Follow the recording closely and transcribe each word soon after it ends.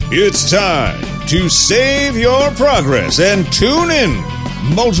It's time to save your progress and tune in.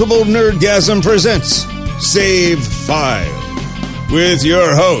 Multiple Nerdgasm presents Save File with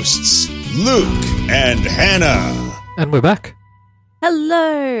your hosts, Luke and Hannah. And we're back.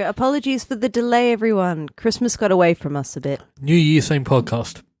 Hello! Apologies for the delay, everyone. Christmas got away from us a bit. New Year, same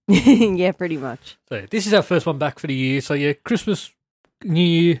podcast. Yeah, pretty much. So this is our first one back for the year. So yeah, Christmas, New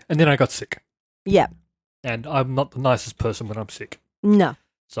Year, and then I got sick. Yeah. And I'm not the nicest person when I'm sick. No.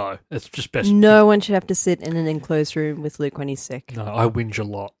 So it's just best. No one should have to sit in an enclosed room with Luke when he's sick. No, I whinge a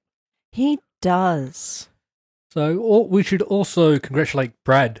lot. He does. So we should also congratulate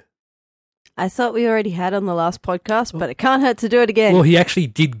Brad. I thought we already had on the last podcast, but it can't hurt to do it again. Well, he actually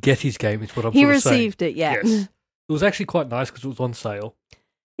did get his game, is what I'm He sort of saying. received it, yeah. Yes. It was actually quite nice because it was on sale.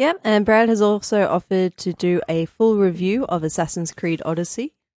 Yeah, and Brad has also offered to do a full review of Assassin's Creed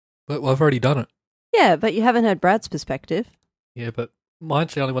Odyssey. But I've already done it. Yeah, but you haven't heard Brad's perspective. Yeah, but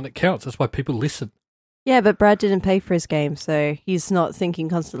mine's the only one that counts. That's why people listen. Yeah, but Brad didn't pay for his game, so he's not thinking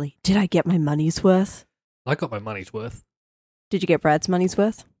constantly, did I get my money's worth? I got my money's worth. Did you get Brad's money's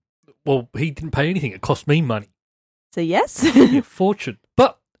worth? Well, he didn't pay anything. It cost me money. So yes. Yeah, fortune.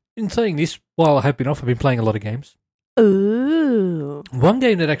 But in saying this, while I have been off, I've been playing a lot of games. Ooh. One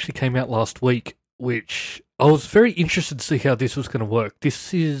game that actually came out last week, which I was very interested to see how this was going to work.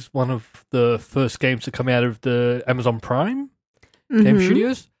 This is one of the first games to come out of the Amazon Prime Game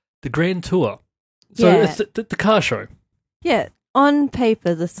Studios, the Grand Tour. So Yeah. it's the car show. Yeah. On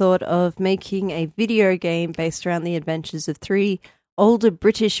paper, the thought of making a video game based around the adventures of three older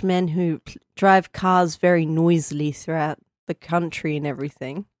British men who drive cars very noisily throughout the country and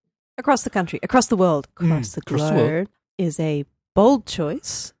everything. Across the country, across the world, across the across the world. globe, is a bold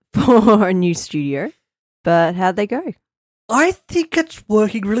choice for a new studio. But how'd they go? I think it's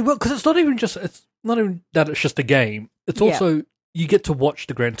working really well because it's not even that it's just a game. It's also you get to watch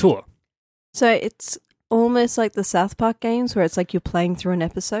the Grand Tour. So it's almost like the South Park games where it's like you're playing through an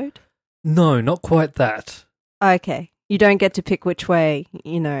episode? No, not quite that. Okay. You don't get to pick which way,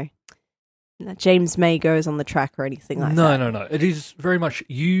 James May goes on the track or anything like that. No. It is very much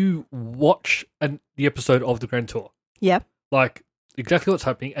you watch the episode of the Grand Tour. Yep. Like exactly what's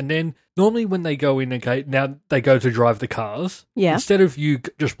happening. And then normally when they go in, okay, now they go to drive the cars. Yeah. Instead of you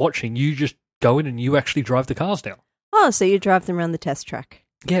just watching, you just go in and you actually drive the cars now. Oh, so you drive them around the test track.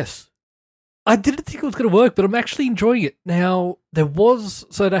 Yes. I didn't think it was going to work, but I'm actually enjoying it. Now, they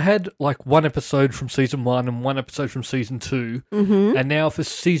had like one episode from season 1 and one episode from season 2. Mm-hmm. And now for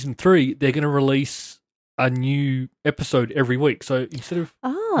season 3, they're going to release a new episode every week. So instead of,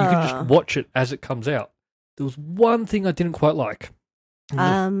 you can just watch it as it comes out. There was one thing I didn't quite like.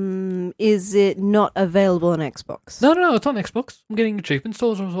 Is it not available on Xbox? No, it's on Xbox. I'm getting achievements,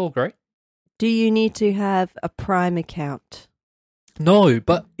 so it's all great. Do you need to have a Prime account? No,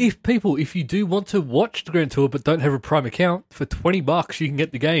 but if you do want to watch the Grand Tour but don't have a Prime account, for $20 you can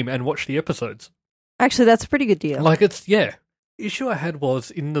get the game and watch the episodes. Actually, that's a pretty good deal. The issue I had was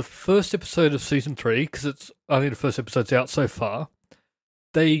in the first episode of season 3, because it's only the first episode's out so far,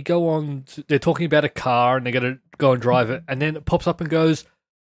 they're talking about a car and they're going to go and drive it, and then it pops up and goes,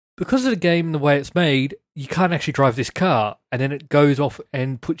 because of the game and the way it's made, you can't actually drive this car, and then it goes off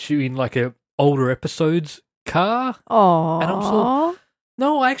and puts you in like a older episode's car. Aww. And I'm sort of,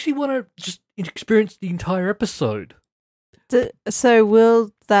 no, I actually want to just experience the entire episode. So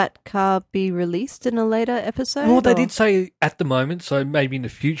will that car be released in a later episode? Well, they did say at the moment, so maybe in the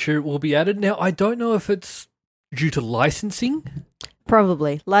future it will be added. Now, I don't know if it's due to licensing.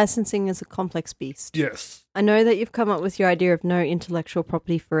 Probably. Licensing is a complex beast. Yes. I know that you've come up with your idea of no intellectual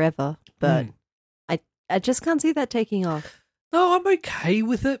property forever, but I just can't see that taking off. No, I'm okay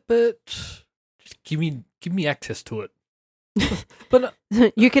with it, but just give me access to it. But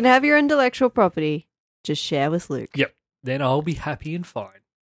you can have your intellectual property, just share with Luke. Yep. Then I'll be happy and fine.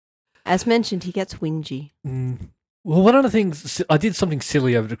 As mentioned, he gets whingy. Well, one of the things, I did something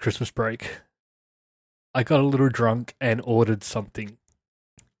silly over the Christmas break. I got a little drunk and ordered something.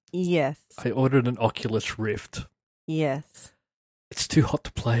 Yes. I ordered an Oculus Rift. Yes. It's too hot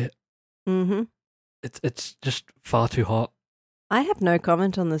to play it. Mm-hmm. It's just far too hot. I have no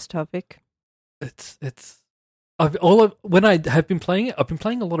comment on this topic. When I have been playing it, I've been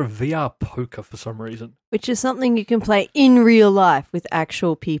playing a lot of VR poker for some reason. Which is something you can play in real life with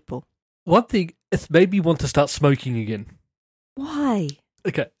actual people. One thing, it's made me want to start smoking again. Why?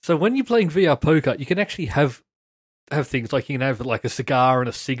 Okay, so when you're playing VR poker, you can actually have things like you can have like a cigar and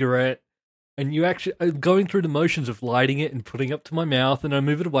a cigarette, and you actually going through the motions of lighting it and putting it up to my mouth, and I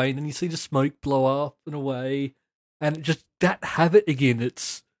move it away, and then you see the smoke blow up and away, and just that habit again.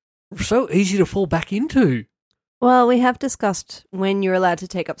 It's so easy to fall back into. Well, we have discussed when you're allowed to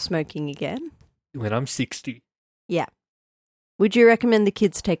take up smoking again. When I'm 60. Yeah. Would you recommend the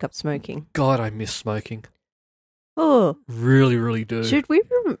kids take up smoking? God, I miss smoking. Oh, Really, really do. should we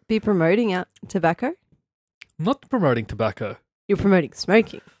be promoting out tobacco? I'm not promoting tobacco. You're promoting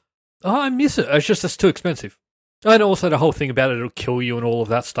smoking. Oh, I miss it. It's too expensive. And also the whole thing about it'll kill you and all of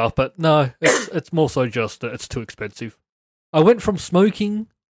that stuff. But no, it's more so just that it's too expensive. I went from smoking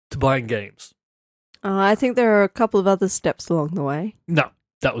to buying games. I think there are a couple of other steps along the way. No,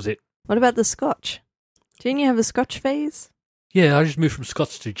 that was it. What about the scotch? Didn't you have a scotch phase? Yeah, I just moved from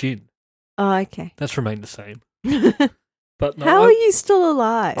scotch to gin. Oh, okay. That's remained the same. How But no, are you still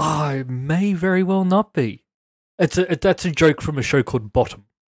alive? I may very well not be. That's a joke from a show called Bottom.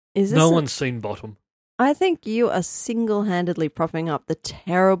 Is this No one's seen Bottom. I think you are single-handedly propping up the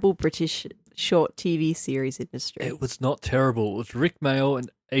terrible British short TV series industry. It was not terrible. It was Rick Mail and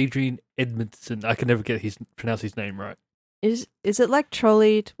Adrian Edmondson. I can never pronounce his name right. Is it like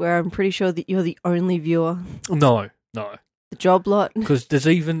Trolleyed, where I'm pretty sure that you're the only viewer? No. The Job Lot? Because there's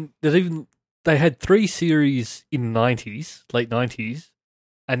even they had 3 series in late 90s,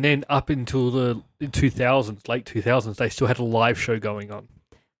 and then up until the 2000s, late 2000s, they still had a live show going on.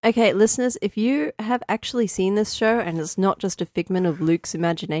 Okay, listeners, if you have actually seen this show and it's not just a figment of Luke's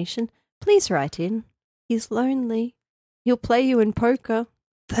imagination, please write in. He's lonely. He'll play you in poker.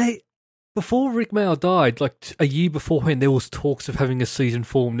 Before Rick Mail died, like a year beforehand, there was talks of having a season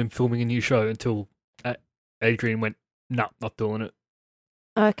formed and filming a new show until Adrian went, "No, not doing it."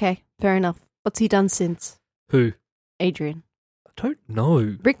 Okay, fair enough. What's he done since? Who? Adrian. I don't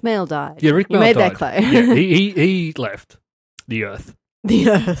know. Rick Mail died. Yeah, Rick Mail You made died. that clear. Yeah, he left the Earth. The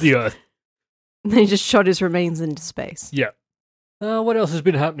Earth. The Earth. They just shot his remains into space. Yeah. What else has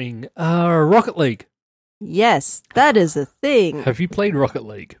been happening? Rocket League. Yes, that is a thing. Have you played Rocket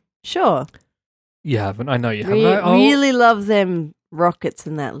League? Sure. You haven't. I know you haven't. Really love them rockets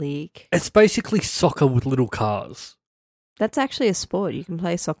in that league. It's basically soccer with little cars. That's actually a sport. You can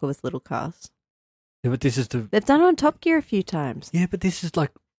play soccer with little cars. Yeah, but this is They've done it on Top Gear a few times. Yeah, but this is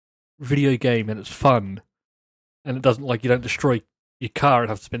like video game and it's fun. And it doesn't you don't destroy your car and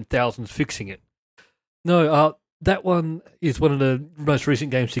have to spend thousands fixing it. No, that one is one of the most recent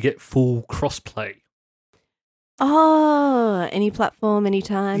games to get full crossplay. Oh, any platform,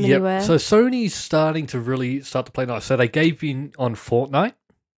 anytime, anywhere. So Sony's starting to really start to play nice. So they gave in on Fortnite.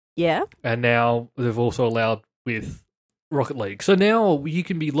 Yeah. And now they've also allowed with Rocket League. So now you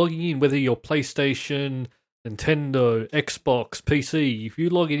can be logging in, whether you're PlayStation, Nintendo, Xbox, PC. If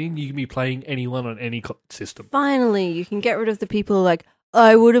you log in, you can be playing anyone on any system. Finally, you can get rid of the people who are like,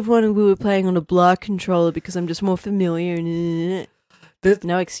 I would have wanted we were playing on a black controller because I'm just more familiar.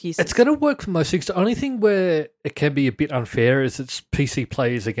 No excuses. It's going to work for most things. The only thing where it can be a bit unfair is it's PC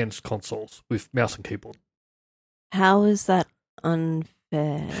players against consoles with mouse and keyboard. How is that unfair?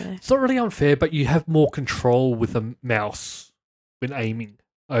 It's not really unfair, but you have more control with a mouse when aiming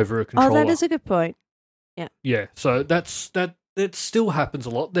over a controller. Oh, that is a good point. Yeah. Yeah, so that still happens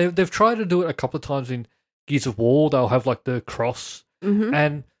a lot. They've tried to do it a couple of times in Gears of War. They'll have like the cross,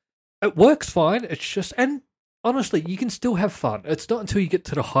 and it works fine. It's just, and honestly, you can still have fun. It's not until you get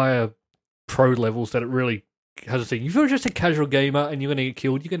to the higher pro levels that it really has a thing. If you're just a casual gamer and you're going to get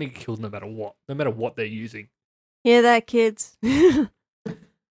killed, you're going to get killed no matter what they're using. Hear that, kids?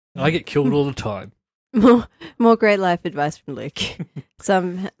 I get killed all the time. More great life advice from Luke.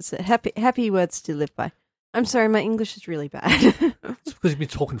 Some happy words to live by. I'm sorry, my English is really bad. It's because you've been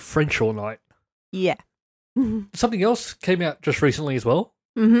talking French all night. Yeah. Something else came out just recently as well.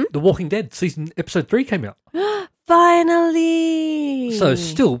 Mm-hmm. The Walking Dead episode 3 came out. Finally! So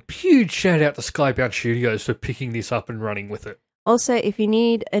still, huge shout out to Skybound Studios for picking this up and running with it. Also, if you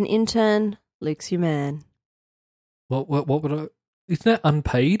need an intern, Luke's your man. What would I... Isn't that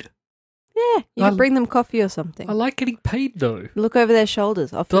unpaid? Yeah, you can bring them coffee or something. I like getting paid though. Look over their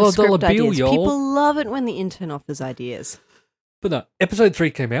shoulders. Offer Dollar script bill, ideas. y'all. People love it when the intern offers ideas. But no, episode 3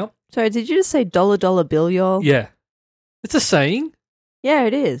 came out. Sorry, did you just say dollar bill, y'all? Yeah. It's a saying. Yeah,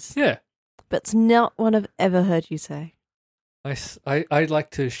 it is. Yeah. But it's not one I've ever heard you say. I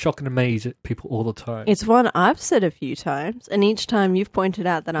like to shock and amaze at people all the time. It's one I've said a few times, and each time you've pointed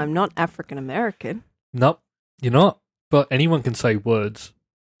out that I'm not African American. Nope, you're not. But anyone can say words.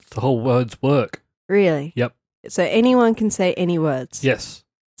 The whole words work. Really? Yep. So anyone can say any words? Yes.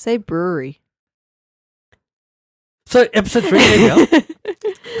 Say brewery. So episode 3 came out.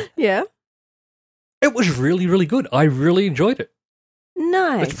 Yeah. It was really, really good. I really enjoyed it.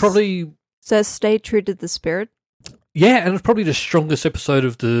 Nice. It's probably... So stay true to the spirit? Yeah, and it's probably the strongest episode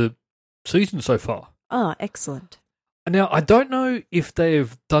of the season so far. Oh, excellent. Now, I don't know if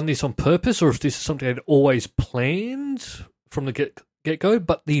they've done this on purpose or if this is something they'd always planned from the get-go,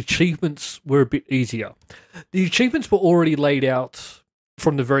 but the achievements were a bit easier. The achievements were already laid out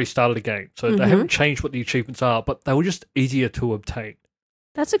from the very start of the game, so they haven't changed what the achievements are, but they were just easier to obtain.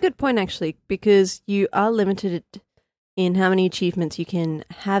 That's a good point, actually, because you are limited in how many achievements you can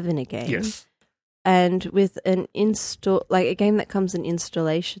have in a game. Yes. And with an a game that comes in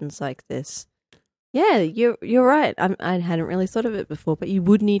installations like this, yeah, you're right. I hadn't really thought of it before, but you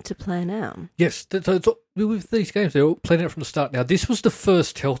would need to plan out. Yes, so with these games, they're all planning out from the start. Now, this was the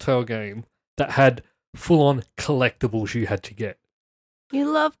first Telltale game that had full-on collectibles you had to get.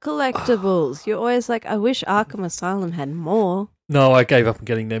 You love collectibles. You're always like, I wish Arkham Asylum had more. No, I gave up on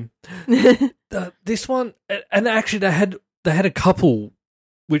getting them. This one, and actually they had a couple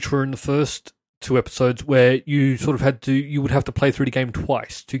which were in the first 2 episodes where you sort of you would have to play through the game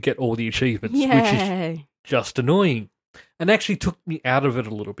twice to get all the achievements, which is just annoying. And actually took me out of it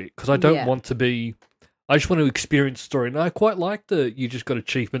a little bit because I don't want to be. I just want to experience the story, and I quite like you just got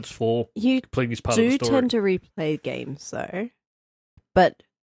achievements for completing this part of the story. You do tend to replay games though, but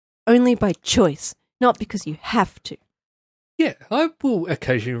only by choice, not because you have to. Yeah, I will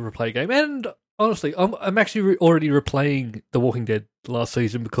occasionally replay a game, and honestly, I'm actually already replaying The Walking Dead last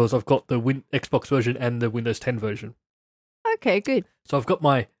season because I've got the Xbox version and the Windows 10 version. Okay, good. So I've got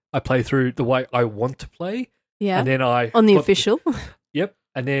I play through the way I want to play. Yeah. And then on the official. Yep.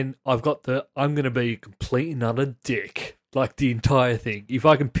 And then I've got I'm going to be complete and utter dick, like the entire thing. If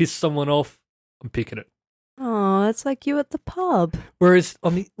I can piss someone off, I'm picking it. Oh, it's like you at the pub. Whereas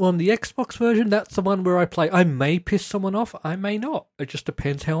on the Xbox version, that's the one where I may piss someone off, I may not. It just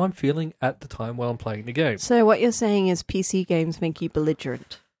depends how I'm feeling at the time while I'm playing the game. So what you're saying is PC games make you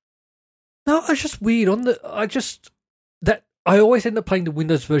belligerent? No, it's just weird. I always end up playing the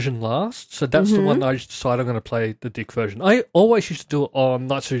Windows version last, so that's the one that I just decide I'm going to play the dick version. I always used to do it on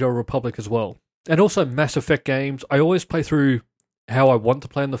Knights of the Old Republic as well. And also Mass Effect games, I always play through how I want to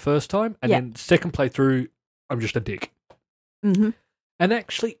play them the first time, and then second playthrough, I'm just a dick. Mm-hmm. And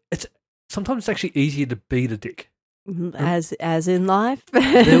actually, sometimes it's actually easier to be the dick. As in life?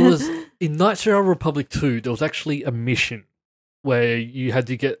 There was, in Knights of the Old Republic 2, there was actually a mission where you had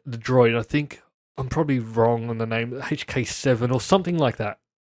to get the droid, I think, I'm probably wrong on the name, HK7 or something like that,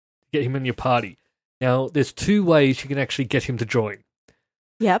 get him in your party. Now, there's 2 ways you can actually get him to join.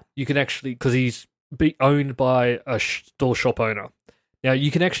 Yep. You can actually, because he's owned by a store shop owner. Now,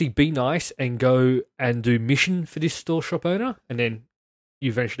 you can actually be nice and go and do mission for this store shop owner, and then you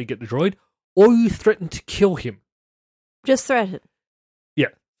eventually get the droid, or you threaten to kill him. Just threaten. Yeah.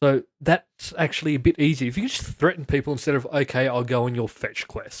 So that's actually a bit easy. If you just threaten people instead of, okay, I'll go on your fetch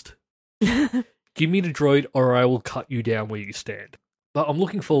quest. Give me the droid or I will cut you down where you stand. But I'm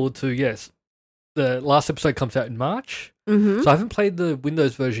looking forward to, the last episode comes out in March. Mm-hmm. So I haven't played the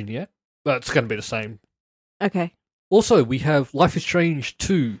Windows version yet, but it's going to be the same. Okay. Also, we have Life is Strange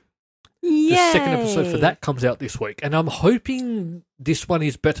 2. Yay! The second episode for that comes out this week. And I'm hoping this one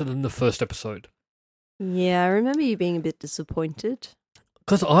is better than the first episode. Yeah, I remember you being a bit disappointed.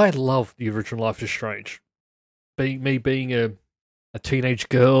 Because I love the original Life is Strange. Being a teenage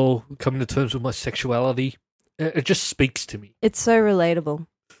girl, coming to terms with my sexuality, it just speaks to me. It's so relatable.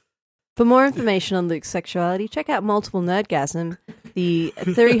 For more information on Luke's sexuality, check out Multiple Nerdgasm, the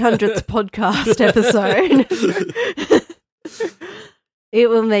 300th podcast episode. It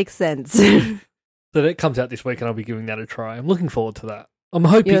will make sense. So that comes out this week, and I'll be giving that a try. I'm looking forward to that. I'm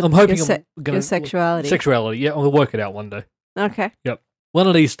hoping I'm going to... Your sexuality. Sexuality, yeah. I'll work it out one day. Okay. Yep. One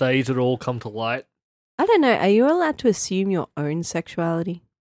of these days, it'll all come to light. I don't know. Are you allowed to assume your own sexuality?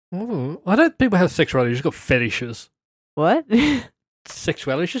 I don't think people have sexuality. You've just got fetishes. What?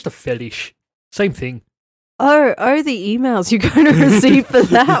 Sexuality is just a fetish. Same thing. Oh, the emails you're going to receive for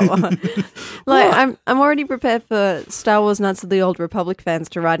that one. Like, I'm already prepared for Star Wars Knights of the Old Republic fans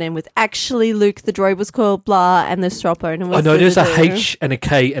to write in with, actually, Luke, the droid was called blah, and the shop owner was... I know, there's a H and a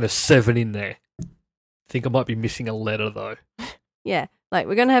K and a 7 in there. I think I might be missing a letter, though. Yeah, like,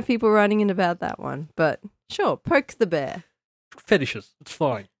 we're going to have people writing in about that one, but sure, poke the bear. Fetishes, it's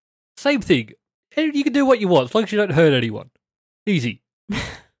fine. Same thing. You can do what you want, as long as you don't hurt anyone. Easy.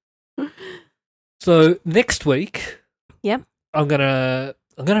 So next week, I'm gonna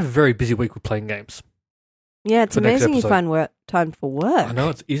have a very busy week with playing games. Yeah, it's amazing you find time for work. I know,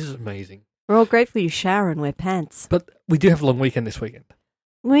 it is amazing. We're all grateful you shower and wear pants. But we do have a long weekend this weekend.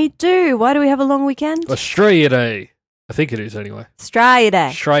 We do. Why do we have a long weekend? Australia Day. I think it is anyway. Australia Day.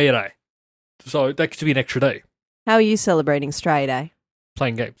 Australia Day. So that could be an extra day. How are you celebrating Australia Day?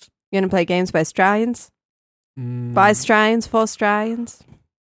 Playing games. You're going to play games by Australians? By Australians, for Australians?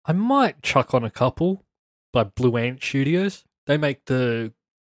 I might chuck on a couple. by Blue Ant Studios. They make the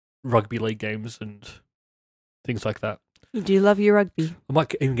rugby league games and things like that. You do love your rugby. I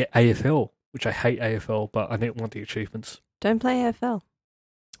might even get AFL, which I hate AFL, but I don't want the achievements. Don't play AFL.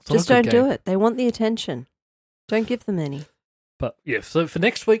 It's not Just a good don't do game. it. They want the attention. Don't give them any. But yeah, so for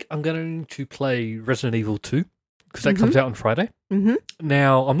next week, I'm going to play Resident Evil 2 because that comes out on Friday. Mm-hmm.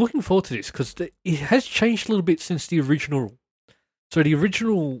 Now, I'm looking forward to this because it has changed a little bit since the original. So the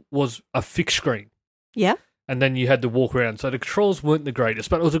original was a fixed screen. Yeah. And then you had to walk around. So the controls weren't the greatest,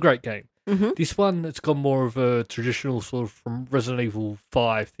 but it was a great game. Mm-hmm. This one, it's got more of a traditional sort of from Resident Evil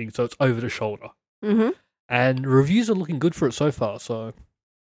 5 thing, so it's over the shoulder. Mm-hmm. And reviews are looking good for it so far, so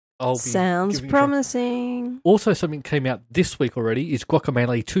I'll be Sounds giving it a try. promising. Also, something came out this week already is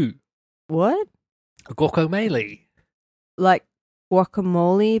Guacamelee 2. What? Guacamelee. Like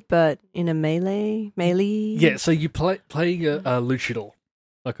guacamole, but in a melee? Yeah, so you play a luchador,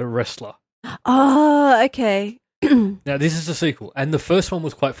 like a wrestler. Oh, okay. Now, this is a sequel, and the first one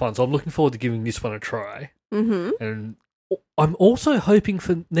was quite fun, so I'm looking forward to giving this one a try. Mm-hmm. And I'm also hoping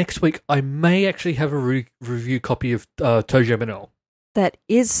for next week I may actually have a review copy of Toe Jam and Earl. That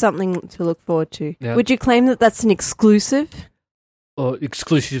is something to look forward to. Yeah. Would you claim that that's an exclusive? Or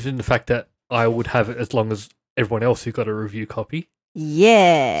exclusive in the fact that I would have it as long as everyone else who got a review copy.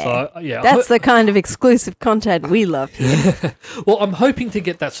 Yeah. So, yeah. That's the kind of exclusive content we love here. Well, I'm hoping to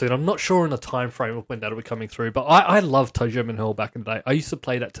get that soon. I'm not sure on the time frame of when that'll be coming through, but I loved Toe Jam and Earl back in the day. I used to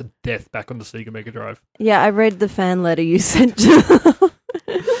play that to death back on the Sega Mega Drive. Yeah, I read the fan letter you sent to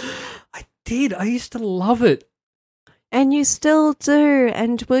I did. I used to love it. And you still do.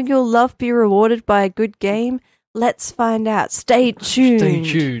 And will your love be rewarded by a good game? Let's find out. Stay tuned. Stay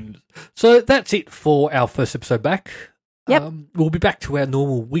tuned. So that's it for our first episode back. Yep. We'll be back to our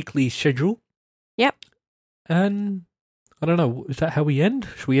normal weekly schedule. Yep. And I don't know, is that how we end?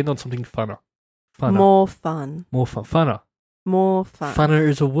 Should we end on something funner? More fun. More fun. Funner. More fun. Funner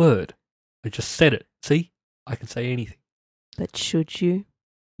is a word. I just said it. See? I can say anything. But should you?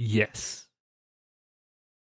 Yes.